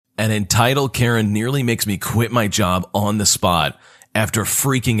An entitled Karen nearly makes me quit my job on the spot after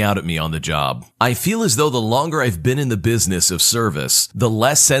freaking out at me on the job. I feel as though the longer I've been in the business of service, the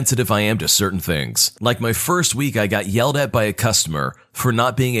less sensitive I am to certain things. Like my first week, I got yelled at by a customer for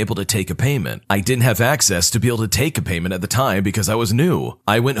not being able to take a payment. I didn't have access to be able to take a payment at the time because I was new.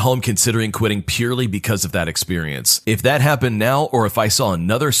 I went home considering quitting purely because of that experience. If that happened now, or if I saw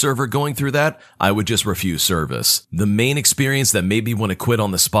another server going through that, I would just refuse service. The main experience that made me want to quit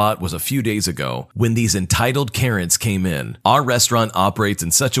on the spot was a few days ago when these entitled Karens came in. Our restaurant operates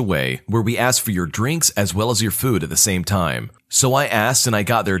in such a way where we ask for your drinks as well as your food at the same time. So I asked and I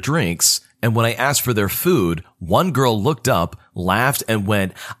got their drinks. And when I asked for their food, one girl looked up, laughed, and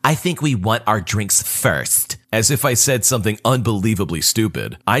went, "I think we want our drinks first," as if I said something unbelievably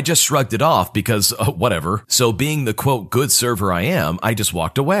stupid. I just shrugged it off because, whatever. So being the quote good server I am, I just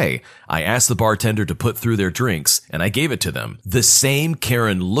walked away. I asked the bartender to put through their drinks, and I gave it to them. The same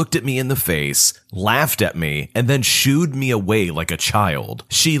Karen looked at me in the face, laughed at me, and then shooed me away like a child.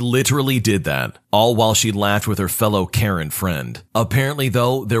 She literally did that, all while she laughed with her fellow Karen friend. Apparently,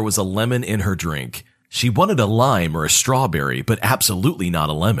 though, there was a lemon in her drink. She wanted a lime or a strawberry, but absolutely not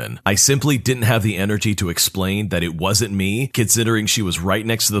a lemon. I simply didn't have the energy to explain that it wasn't me, considering she was right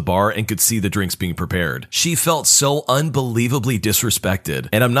next to the bar and could see the drinks being prepared. She felt so unbelievably disrespected,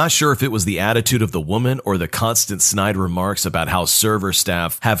 and I'm not sure if it was the attitude of the woman or the constant snide remarks about how server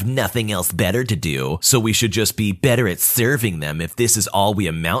staff have nothing else better to do, so we should just be better at serving them if this is all we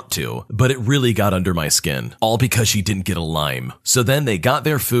amount to. But it really got under my skin, all because she didn't get a lime. So then they got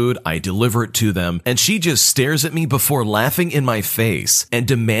their food, I deliver it to them, and she just stares at me before laughing in my face and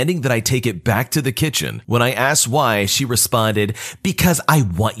demanding that I take it back to the kitchen. When I asked why, she responded, "Because I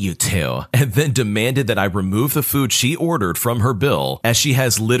want you to," and then demanded that I remove the food she ordered from her bill, as she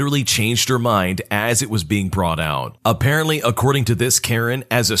has literally changed her mind as it was being brought out. Apparently, according to this Karen,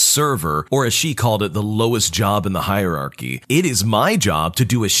 as a server, or as she called it, the lowest job in the hierarchy, it is my job to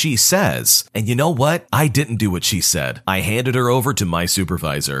do as she says. And you know what? I didn't do what she said. I handed her over to my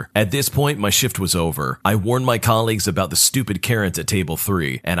supervisor. At this point, my shift was over. I warned my colleagues about the stupid Karens at table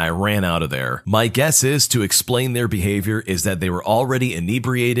 3, and I ran out of there. My guess is to explain their behavior is that they were already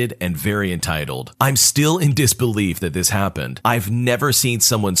inebriated and very entitled. I'm still in disbelief that this happened. I've never seen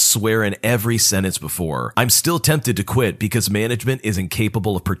someone swear in every sentence before. I'm still tempted to quit because management is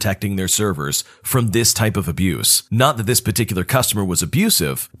incapable of protecting their servers from this type of abuse. Not that this particular customer was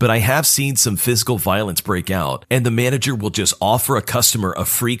abusive, but I have seen some physical violence break out, and the manager will just offer a customer a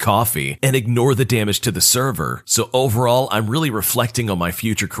free coffee and ignore the damage to the server. So overall, I'm really reflecting on my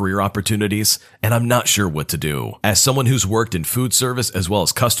future career opportunities, and I'm not sure what to do. As someone who's worked in food service as well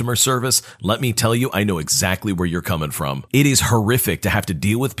as customer service, let me tell you, I know exactly where you're coming from. It is horrific to have to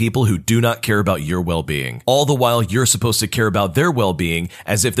deal with people who do not care about your well-being, all the while you're supposed to care about their well-being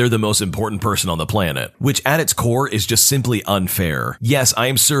as if they're the most important person on the planet, which at its core is just simply unfair. Yes, I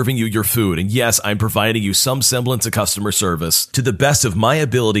am serving you your food, and yes, I'm providing you some semblance of customer service to the best of my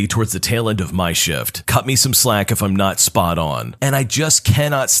ability towards the tail end of my shift. Cut me some slack if I'm not spot on. And I just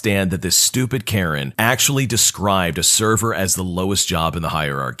cannot stand that this stupid Karen actually described a server as the lowest job in the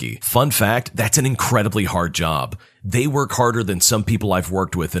hierarchy. Fun fact, that's an incredibly hard job. They work harder than some people I've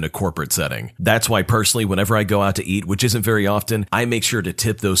worked with in a corporate setting. That's why personally, whenever I go out to eat, which isn't very often, I make sure to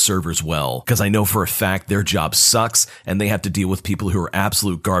tip those servers well, because I know for a fact their job sucks and they have to deal with people who are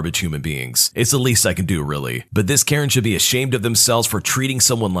absolute garbage human beings. It's the least I can do, really. But this Karen should be ashamed of themselves for treating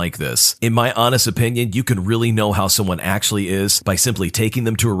someone like this. In my honest opinion, you can really know how someone actually is by simply taking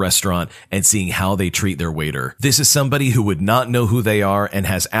them to a restaurant and seeing how they treat their waiter. This is somebody who would not know who they are and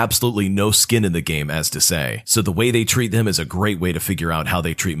has absolutely no skin in the game, as to say. So the way they treat them is a great way to figure out how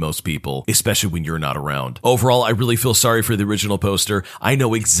they treat most people, especially when you're not around. Overall, I really feel sorry for the original poster. I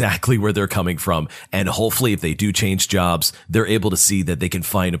know exactly where they're coming from, and hopefully if they do change jobs, they're able to see that they can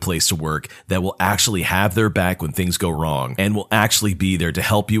find a place to work that will actually have their back when things go wrong and will actually be there to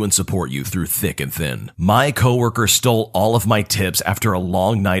help you and support you through thick and thin. My coworker stole all of my tips after a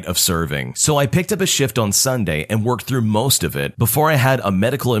long night of serving, so I picked up a shift on Sunday and worked through most of it before I had a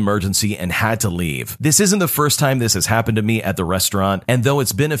medical emergency and had to leave. This isn't the first time this has happened to me at the restaurant, and though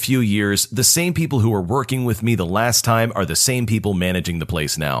it's been a few years, the same people who were working with me the last time are the same people managing the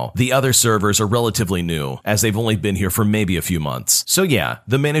place now. The other servers are relatively new, as they've only been here for maybe a few months. So yeah,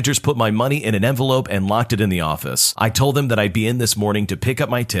 the managers put my money in an envelope and locked it in the office. I told them that I'd be in this morning to pick up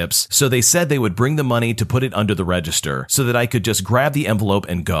my tips, so they said they would bring the money to put it under the register, so that I could just grab the envelope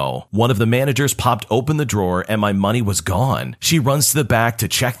and go. One of the managers popped open the drawer and my money was gone. She runs to the back to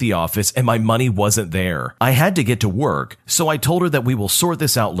check the office and my money wasn't there. I had to get get to work, so I told her that we will sort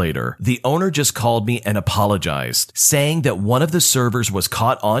this out later. The owner just called me and apologized, saying that one of the servers was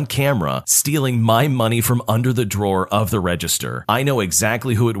caught on camera stealing my money from under the drawer of the register. I know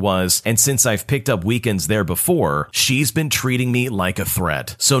exactly who it was, and since I've picked up weekends there before, she's been treating me like a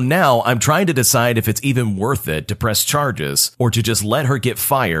threat. So now I'm trying to decide if it's even worth it to press charges or to just let her get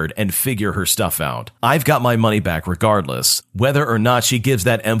fired and figure her stuff out. I've got my money back regardless. Whether or not she gives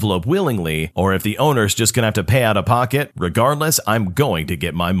that envelope willingly, or if the owner's just gonna have to pay out of pocket, regardless, I'm going to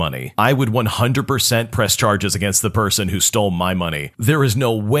get my money. I would 100% press charges against the person who stole my money. There is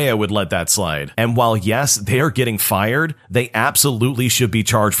no way I would let that slide. And while yes, they are getting fired, they absolutely should be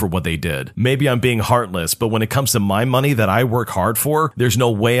charged for what they did. Maybe I'm being heartless, but when it comes to my money that I work hard for, there's no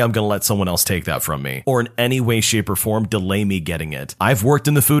way I'm gonna let someone else take that from me, or in any way, shape, or form delay me getting it. I've worked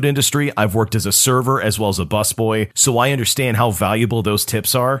in the food industry, I've worked as a server as well as a busboy, so I understand how valuable those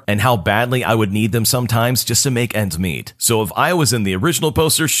tips are and how badly I would need them sometimes just to make ends meet. So if I was in the original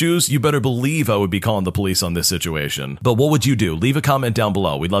poster's shoes, you better believe I would be calling the police on this situation. But what would you do? Leave a comment down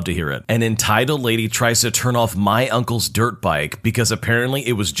below. We'd love to hear it. An entitled lady tries to turn off my uncle's dirt bike because apparently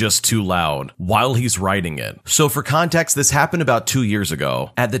it was just too loud while he's riding it. So for context, this happened about 2 years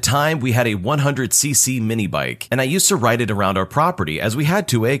ago. At the time, we had a 100cc mini bike, and I used to ride it around our property as we had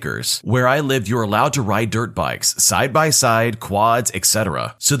 2 acres. Where I lived, you're allowed to ride dirt bikes, side by side, quads,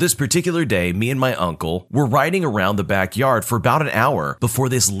 etc. So this particular day, me and my uncle were riding around the backyard for about an hour before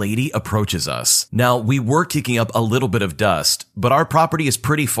this lady approaches us. Now, we were kicking up a little bit of dust, but our property is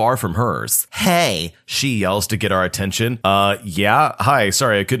pretty far from hers. "Hey," she yells to get our attention. Yeah? Hi,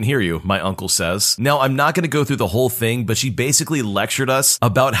 sorry, I couldn't hear you," my uncle says. Now, I'm not going to go through the whole thing, but she basically lectured us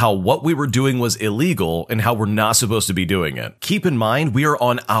about how what we were doing was illegal and how we're not supposed to be doing it. Keep in mind, we are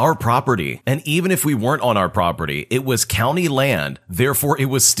on our property, and even if we weren't on our property, it was county land, therefore it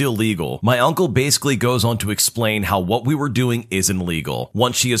was still legal. My uncle basically goes on to explain how what we were doing isn't legal.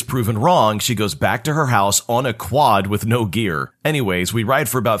 Once she is proven wrong, she goes back to her house on a quad with no gear. Anyways, we ride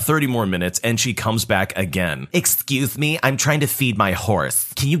for about 30 more minutes and she comes back again. "Excuse me, I'm trying to feed my horse.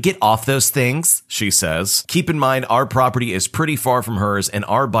 Can you get off those things?" she says. Keep in mind, our property is pretty far from hers and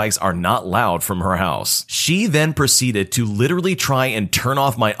our bikes are not loud from her house. She then proceeded to literally try and turn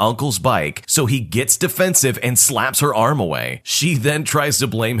off my uncle's bike, so he gets defensive and slaps her arm away. She then tries to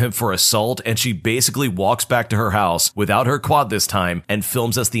blame him for assault, and she basically walks back to her house without her quad this time and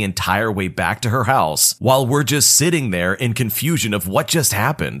films us the entire way back to her house while we're just sitting there in confusion of what just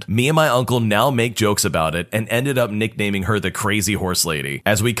happened. Me and my uncle now make jokes about it and ended up nicknaming her the Crazy Horse Lady,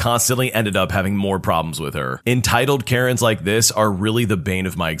 as we constantly ended up having more problems with her. Entitled Karens like this are really the bane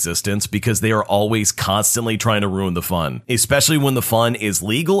of my existence because they are always constantly trying to ruin the fun, especially when the fun is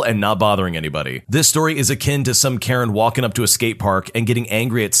legal and not bothering anybody. This story is akin to some Karen walking up to a skate park and getting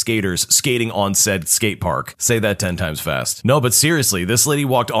angry at skaters skating on said skate park. Say that 10 times fast. No, but seriously, this lady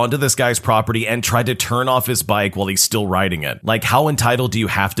walked onto this guy's property and tried to turn off his bike while he's still riding it. Like, how entitled do you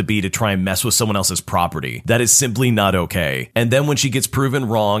have to be to try and mess with someone else's property? That is simply not okay. And then when she gets proven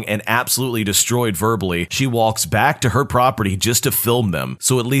wrong and absolutely destroyed verbally, she walks back to her property just to film them.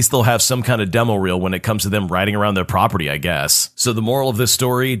 So at least they'll have some kind of demo reel when it comes to them riding around their property, I guess. So the moral of this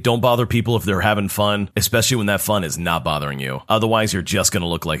story, don't bother people if they're having fun, especially when that fun is not bothering you. Otherwise, you're just gonna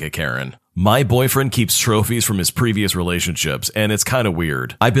look like a Karen. My boyfriend keeps trophies from his previous relationships, and it's kind of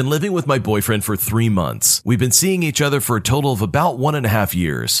weird. I've been living with my boyfriend for 3 months. We've been seeing each other for a total of about 1.5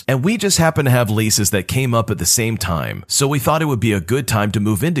 years, and we just happen to have leases that came up at the same time, so we thought it would be a good time to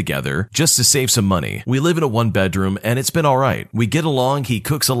move in together just to save some money. We live in a 1-bedroom, and it's been alright. We get along, he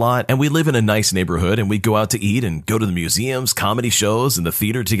cooks a lot, and we live in a nice neighborhood, and we go out to eat and go to the museums, comedy shows, and the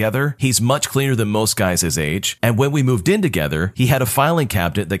theater together. He's much cleaner than most guys his age, and when we moved in together, he had a filing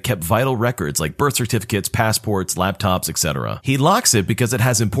cabinet that kept vital records like birth certificates, passports, laptops, etc. He locks it because it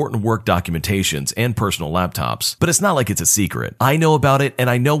has important work documentations and personal laptops, but it's not like it's a secret. I know about it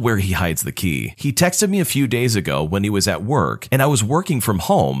and I know where he hides the key. He texted me a few days ago when he was at work and I was working from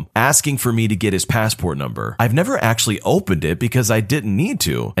home asking for me to get his passport number. I've never actually opened it because I didn't need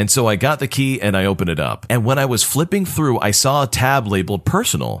to, and so I got the key and I opened it up. And when I was flipping through, I saw a tab labeled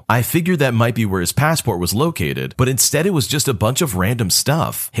personal. I figured that might be where his passport was located, but instead it was just a bunch of random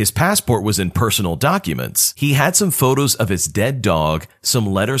stuff. His passport was in personal documents. He had some photos of his dead dog, some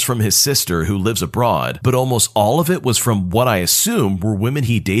letters from his sister who lives abroad, but almost all of it was from what I assume were women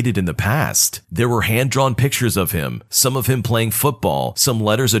he dated in the past. There were hand-drawn pictures of him, some of him playing football, some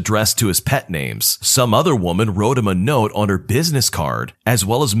letters addressed to his pet names. Some other woman wrote him a note on her business card, as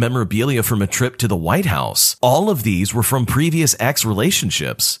well as memorabilia from a trip to the White House. All of these were from previous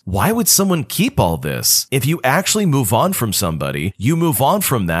ex-relationships. Why would someone keep all this? If you actually move on from somebody, you move on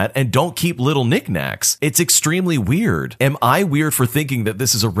from that and don't don't keep little knickknacks. It's extremely weird. Am I weird for thinking that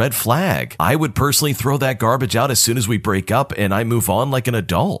this is a red flag? I would personally throw that garbage out as soon as we break up and I move on like an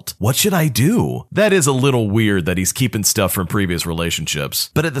adult. What should I do? That is a little weird that he's keeping stuff from previous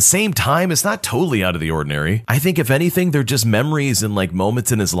relationships. But at the same time, it's not totally out of the ordinary. I think if anything, they're just memories and like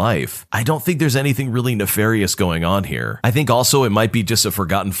moments in his life. I don't think there's anything really nefarious going on here. I think also it might be just a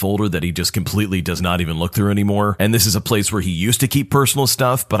forgotten folder that he just completely does not even look through anymore. And this is a place where he used to keep personal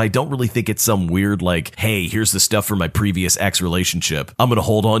stuff, but I don't really think it's some weird like, hey, here's the stuff from my previous ex relationship. I'm gonna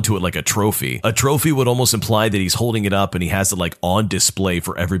hold on to it like a trophy. A trophy would almost imply that he's holding it up and he has it like on display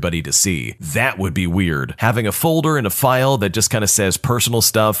for everybody to see. That would be weird. Having a folder and a file that just kind of says personal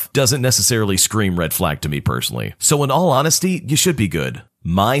stuff doesn't necessarily scream red flag to me personally. So in all honesty, you should be good.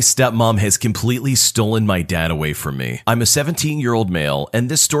 My stepmom has completely stolen my dad away from me. I'm a 17-year-old male, and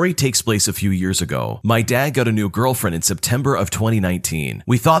this story takes place a few years ago. My dad got a new girlfriend in September of 2019.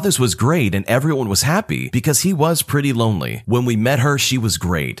 We thought this was great and everyone was happy because he was pretty lonely. When we met her, she was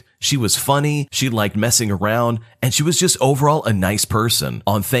great. She was funny, she liked messing around, and she was just overall a nice person.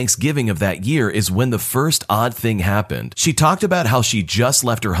 On Thanksgiving of that year is when the first odd thing happened. She talked about how she just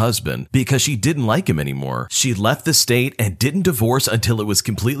left her husband because she didn't like him anymore. She left the state and didn't divorce until it was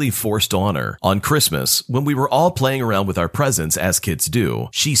completely forced on her. On Christmas, when we were all playing around with our presents as kids do,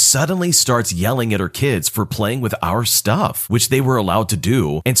 she suddenly starts yelling at her kids for playing with our stuff, which they were allowed to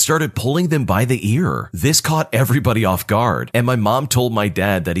do, and started pulling them by the ear. This caught everybody off guard, and my mom told my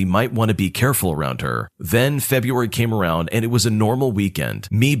dad that he might want to be careful around her. Then February came around and it was a normal weekend.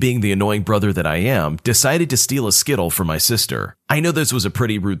 Me, being the annoying brother that I am, decided to steal a Skittle from my sister. I know this was a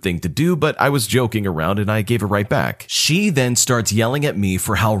pretty rude thing to do, but I was joking around and I gave it right back. She then starts yelling at me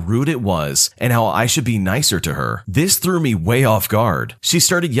for how rude it was and how I should be nicer to her. This threw me way off guard. She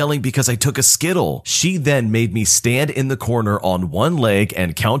started yelling because I took a Skittle. She then made me stand in the corner on one leg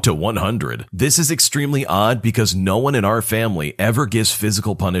and count to 100. This is extremely odd because no one in our family ever gives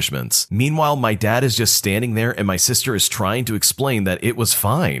physical punishments. Meanwhile, my dad is just standing there and my sister is trying to explain that it was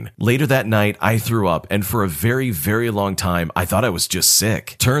fine. Later that night, I threw up, and for a very, very long time, I thought I was just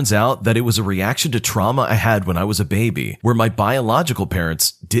sick. Turns out that it was a reaction to trauma I had when I was a baby, where my biological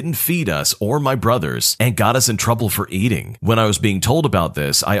parents didn't feed us or my brothers and got us in trouble for eating. When I was being told about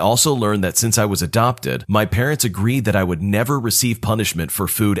this, I also learned that since I was adopted, my parents agreed that I would never receive punishment for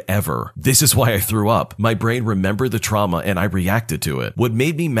food ever. This is why I threw up. My brain remembered the trauma and I reacted to it. What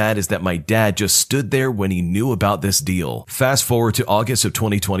made me mad is that my dad just stood there when he knew about this deal. Fast forward to August of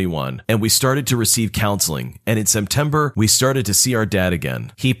 2021, and we started to receive counseling, and in September, we started to see our dad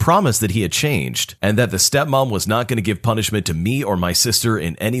again. He promised that he had changed, and that the stepmom was not going to give punishment to me or my sister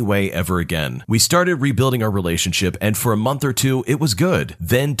in any way ever again. We started rebuilding our relationship, and for a month or two, it was good.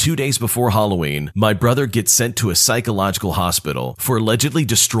 Then 2 days before Halloween, my brother gets sent to a psychological hospital for allegedly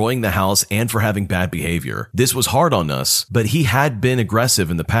destroying the house and for having bad behavior. This was hard on us, but he had been aggressive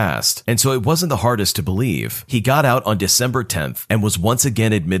in the past, and so it wasn't the hardest to believe. He got out on December 10th and was once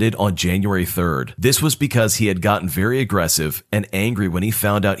again admitted on January 3rd. This was because he had gotten very aggressive and angry when he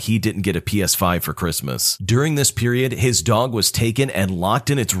found out he didn't get a PS5 for Christmas. During this period, his dog was taken and locked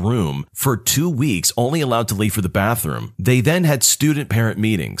in its room for 2 weeks, only allowed to leave for the bathroom. They then had student-parent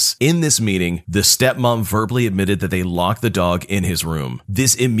meetings. In this meeting, the stepmom verbally admitted that they locked the dog in his room.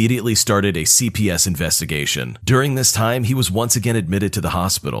 This immediately started a CPS investigation. During this time, he was once again admitted to the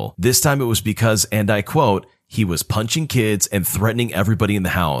hospital. This time it was because, and I quote, he was punching kids and threatening everybody in the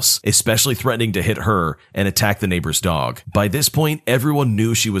house, especially threatening to hit her and attack the neighbor's dog. By this point, everyone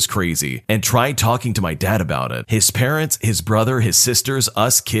knew she was crazy and tried talking to my dad about it. His parents, his brother, his sisters,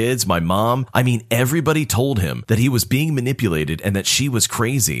 us kids, my mom, everybody told him that he was being manipulated and that she was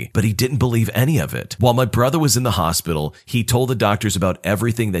crazy, but he didn't believe any of it. While my brother was in the hospital, he told the doctors about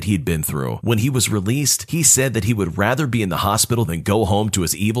everything that he'd been through. When he was released, he said that he would rather be in the hospital than go home to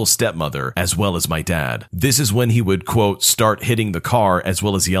his evil stepmother as well as my dad. This is when he would, quote, start hitting the car as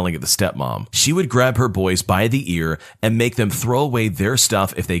well as yelling at the stepmom. She would grab her boys by the ear and make them throw away their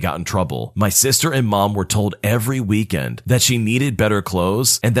stuff if they got in trouble. My sister and mom were told every weekend that she needed better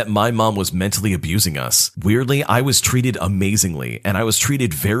clothes and that my mom was mentally abusing us. Weirdly, I was treated amazingly, and I was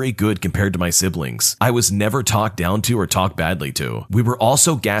treated very good compared to my siblings. I was never talked down to or talked badly to. We were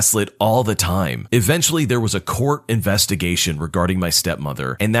also gaslit all the time. Eventually, there was a court investigation regarding my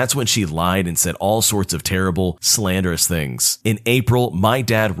stepmother, and that's when she lied and said all sorts of terrible terrible, slanderous things. In April, my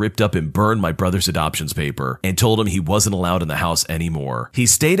dad ripped up and burned my brother's adoptions paper and told him he wasn't allowed in the house anymore. He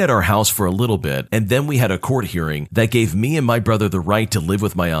stayed at our house for a little bit, and then we had a court hearing that gave me and my brother the right to live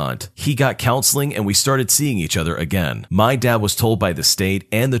with my aunt. He got counseling and we started seeing each other again. My dad was told by the state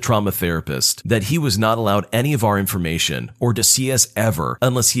and the trauma therapist that he was not allowed any of our information or to see us ever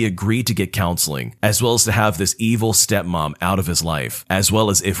unless he agreed to get counseling, as well as to have this evil stepmom out of his life, as well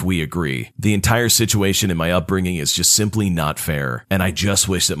as if we agree. The entire situation in my upbringing is just simply not fair, and I just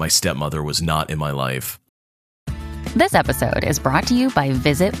wish that my stepmother was not in my life. This episode is brought to you by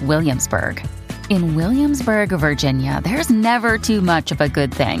Visit Williamsburg. In Williamsburg, Virginia, there's never too much of a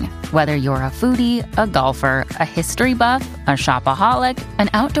good thing. Whether you're a foodie, a golfer, a history buff, a shopaholic, an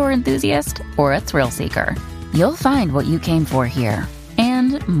outdoor enthusiast, or a thrill seeker, you'll find what you came for here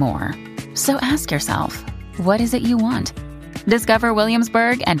and more. So ask yourself, what is it you want? Discover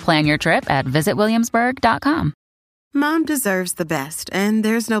Williamsburg and plan your trip at visitwilliamsburg.com. Mom deserves the best, and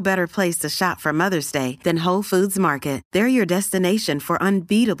there's no better place to shop for Mother's Day than Whole Foods Market. They're your destination for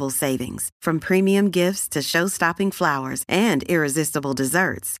unbeatable savings, from premium gifts to show-stopping flowers and irresistible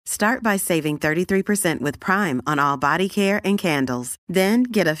desserts. Start by saving 33% with Prime on all body care and candles. Then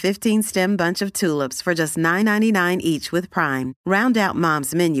get a 15-stem bunch of tulips for just $9.99 each with Prime. Round out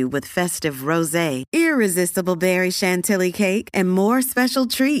Mom's menu with festive rosé, irresistible berry chantilly cake, and more special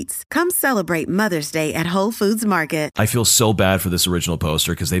treats. Come celebrate Mother's Day at Whole Foods Market. I feel so bad for this original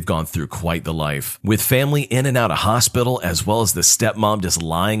poster because they've gone through quite the life. With family in and out of hospital, as well as the stepmom just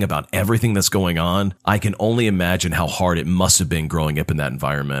lying about everything that's going on, I can only imagine how hard it must have been growing up in that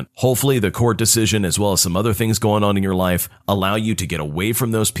environment. Hopefully, the court decision, as well as some other things going on in your life, allow you to get away from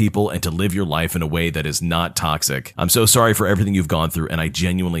those people and to live your life in a way that is not toxic. I'm so sorry for everything you've gone through, and I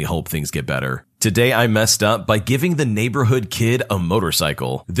genuinely hope things get better. Today I messed up by giving the neighborhood kid a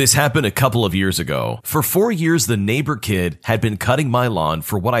motorcycle. This happened a couple of years ago. For 4 years, the neighbor kid had been cutting my lawn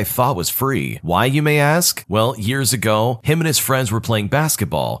for what I thought was free. Why, you may ask? Well, years ago, him and his friends were playing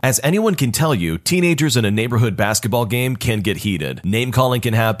basketball. As anyone can tell you, teenagers in a neighborhood basketball game can get heated. Name calling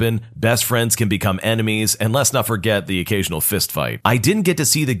can happen, best friends can become enemies, and let's not forget the occasional fist fight. I didn't get to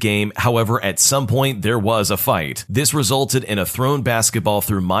see the game, however, at some point there was a fight. This resulted in a thrown basketball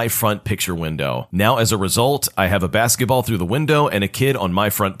through my front picture window. Now, as a result, I have a basketball through the window and a kid on my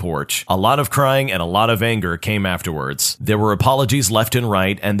front porch. A lot of crying and a lot of anger came afterwards. There were apologies left and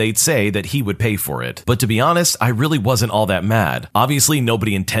right, and they'd say that he would pay for it. But to be honest, I really wasn't all that mad. Obviously,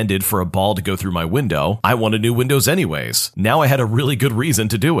 nobody intended for a ball to go through my window. I wanted new windows anyways. Now I had a really good reason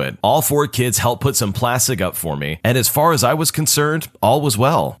to do it. All 4 kids helped put some plastic up for me, and as far as I was concerned, all was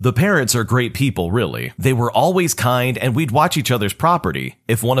well. The parents are great people, really. They were always kind, and we'd watch each other's property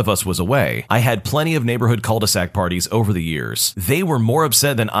if one of us was away. I had plenty of neighborhood cul-de-sac parties over the years. They were more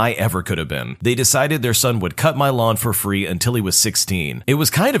upset than I ever could have been. They decided their son would cut my lawn for free until he was 16. It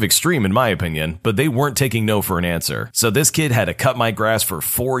was kind of extreme in my opinion, but they weren't taking no for an answer. So this kid had to cut my grass for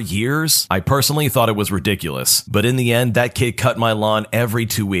 4 years? I personally thought it was ridiculous. But in the end, that kid cut my lawn every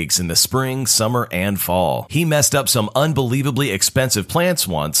 2 weeks in the spring, summer, and fall. He messed up some unbelievably expensive plants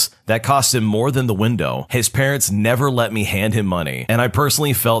once that cost him more than the window. His parents never let me hand him money, and I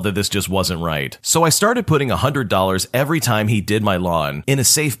personally felt that this just wasn't right. So I started putting $100 every time he did my lawn in a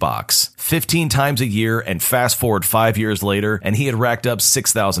safe box, 15 times a year, and fast forward 5 years later, and he had racked up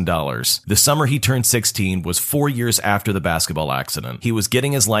 $6,000. The summer he turned 16 was 4 years after the basketball accident. He was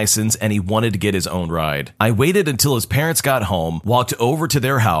getting his license, and he wanted to get his own ride. I waited until his parents got home, walked over to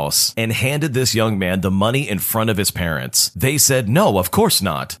their house, and handed this young man the money in front of his parents. They said, "No, of course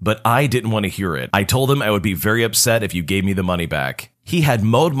not," but I didn't want to hear it. I told him I would be very upset if you gave me the money back. He had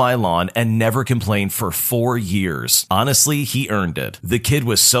mowed my lawn and never complained for 4 years. Honestly, he earned it. The kid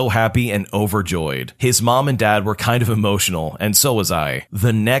was so happy and overjoyed. His mom and dad were kind of emotional, and so was I.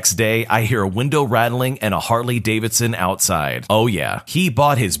 The next day, I hear a window rattling and a Harley Davidson outside. Oh yeah, he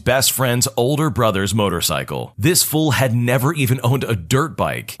bought his best friend's older brother's motorcycle. This fool had never even owned a dirt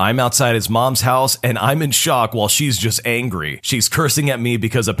bike. I'm outside his mom's house, and I'm in shock while she's just angry. She's cursing at me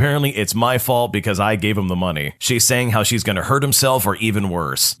because apparently it's my fault because I gave him the money. She's saying how she's gonna hurt himself or even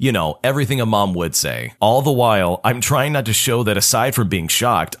worse. You know, everything a mom would say. All the while, I'm trying not to show that aside from being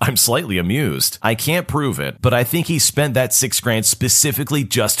shocked, I'm slightly amused. I can't prove it, but I think he spent that $6,000 specifically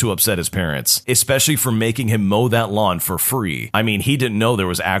just to upset his parents, especially for making him mow that lawn for free. I mean, he didn't know there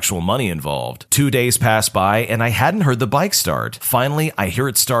was actual money involved. 2 days passed by and I hadn't heard the bike start. Finally, I hear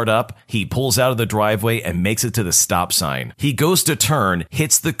it start up. He pulls out of the driveway and makes it to the stop sign. He goes to turn,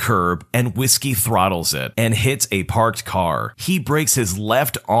 hits the curb, and whiskey throttles it and hits a parked car. He brakes breaks his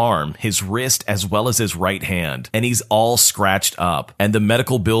left arm, his wrist, as well as his right hand, and he's all scratched up. And the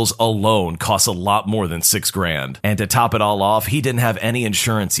medical bills alone cost a lot more than $6,000. And to top it all off, he didn't have any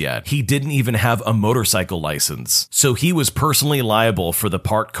insurance yet. He didn't even have a motorcycle license. So he was personally liable for the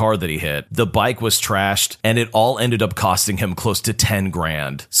parked car that he hit. The bike was trashed, and it all ended up costing him close to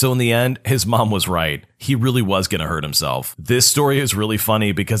 $10,000. So in the end, his mom was right. He really was going to hurt himself. This story is really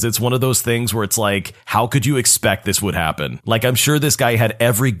funny because it's one of those things where it's like, how could you expect this would happen? Like, I'm sure this guy had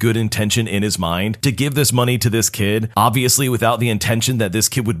every good intention in his mind to give this money to this kid, obviously without the intention that this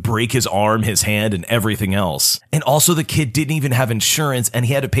kid would break his arm, his hand, and everything else. And also the kid didn't even have insurance and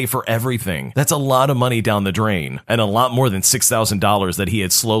he had to pay for everything. That's a lot of money down the drain, and a lot more than $6,000 that he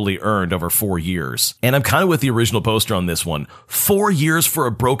had slowly earned over 4 years. And I'm kind of with the original poster on this one. 4 years for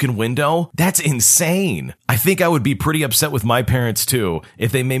a broken window? That's insane. I think I would be pretty upset with my parents too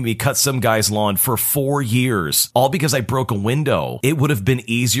if they made me cut some guy's lawn for 4 years, all because I broke a window. It would have been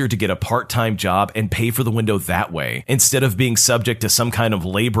easier to get a part-time job and pay for the window that way, instead of being subject to some kind of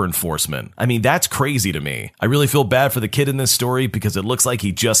labor enforcement. I mean, that's crazy to me. I really feel bad for the kid in this story because it looks like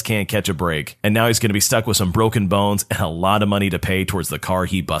he just can't catch a break. And now he's going to be stuck with some broken bones and a lot of money to pay towards the car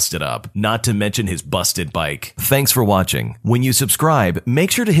he busted up, not to mention his busted bike. Thanks for watching. When you subscribe,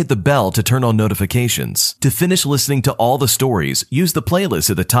 make sure to hit the bell to turn on notifications. To finish listening to all the stories, use the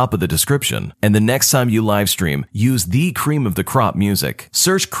playlist at the top of the description. And the next time you live stream, use the Cream of the Crop music.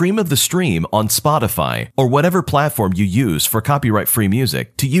 Search Cream of the Stream on Spotify or whatever platform you use for copyright-free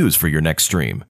music to use for your next stream.